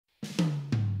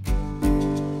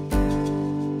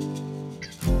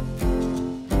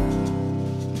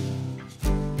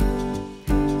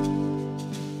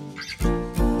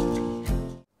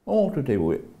All to do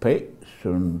with pits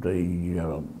and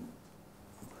the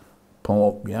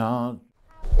pork yard.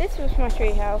 This was my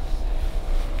tree house.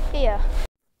 Here.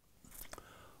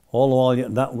 All the while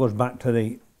that goes back to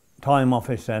the time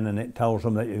office then, and it tells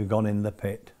them that you've gone in the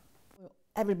pit.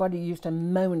 Everybody used to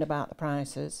moan about the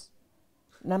prices,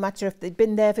 no matter if they'd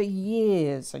been there for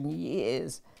years and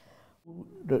years.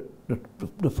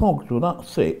 The fogs were that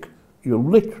thick, you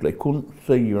literally couldn't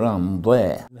see your hand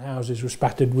there. The houses were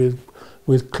spattered with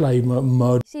clay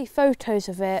mud. You see photos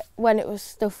of it when it was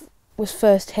stuff was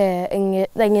first here, and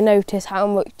then you notice how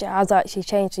much it has actually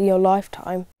changed in your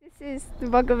lifetime. This is the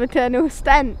bog of eternal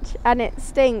stench, and it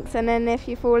stinks, and then if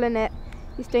you fall in it,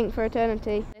 you stink for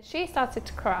eternity. She started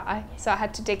to cry, so I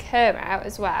had to dig her out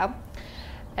as well.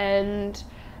 And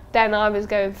then I was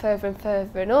going further and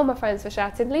further, and all my friends were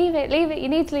shouting, leave it, you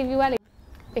need to leave your welling.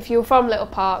 If you were from Little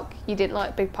Park, you didn't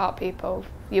like big park people,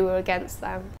 you were against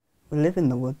them. We live in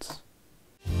the woods.